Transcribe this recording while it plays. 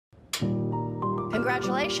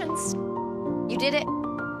Congratulations. You did it.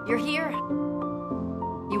 You're here.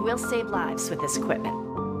 You will save lives with this equipment,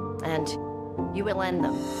 and you will end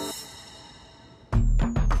them.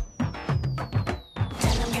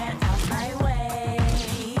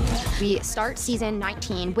 We start season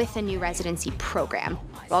 19 with a new residency program.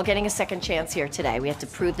 We're all getting a second chance here today. We have to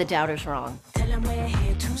prove the doubters wrong.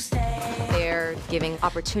 They're giving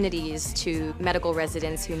opportunities to medical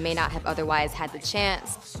residents who may not have otherwise had the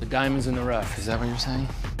chance. The diamond's in the rough, is that what you're saying?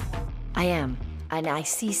 I am, and I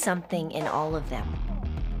see something in all of them.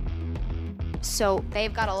 So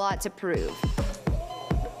they've got a lot to prove.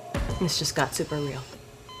 This just got super real.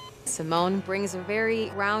 Simone brings a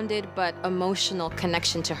very rounded but emotional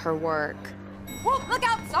connection to her work. Whoa, look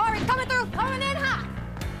out, sorry, coming through, coming in hot.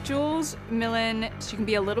 Jules Millen, she can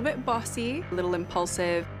be a little bit bossy, a little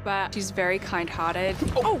impulsive, but she's very kind-hearted.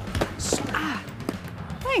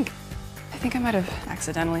 Thank. I think I might have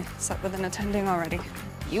accidentally slept with an attending already.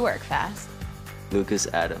 You work fast. Lucas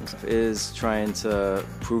Adams is trying to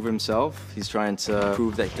prove himself. He's trying to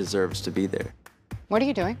prove that he deserves to be there. What are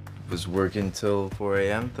you doing? Was working till 4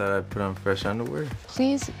 a.m. Thought I'd put on fresh underwear.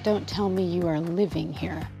 Please don't tell me you are living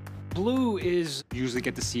here. Blue is usually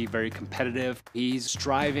get to see very competitive. He's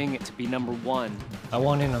striving to be #1. I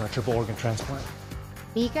want in on a triple organ transplant.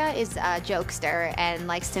 Mika is a jokester and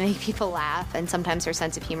likes to make people laugh, and sometimes her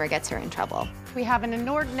sense of humor gets her in trouble. We have an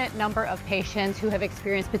inordinate number of patients who have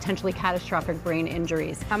experienced potentially catastrophic brain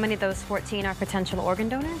injuries. How many of those 14 are potential organ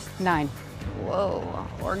donors? 9. Whoa,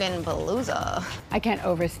 organ palooza. I can't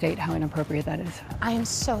overstate how inappropriate that is. I am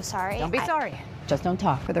so sorry. Don't be sorry. Just don't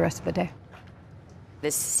talk for the rest of the day.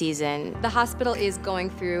 This season, the hospital is going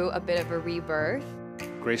through a bit of a rebirth.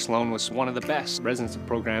 Grace Sloan was one of the best residency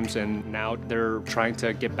programs, and now they're trying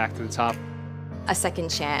to get back to the top. A second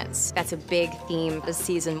chance. That's a big theme this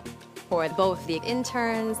season for both the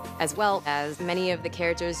interns as well as many of the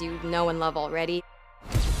characters you know and love already.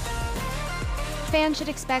 Fans should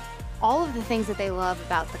expect all of the things that they love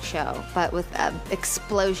about the show, but with an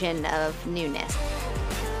explosion of newness.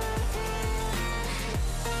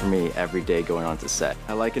 For me, every day going on to set.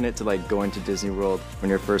 I liken it to like going to Disney World when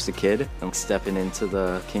you're first a kid and stepping into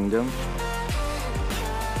the kingdom.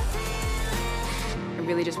 I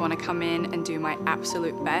really just want to come in and do my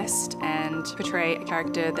absolute best and portray a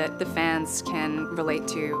character that the fans can relate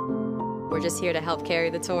to. We're just here to help carry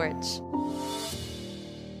the torch.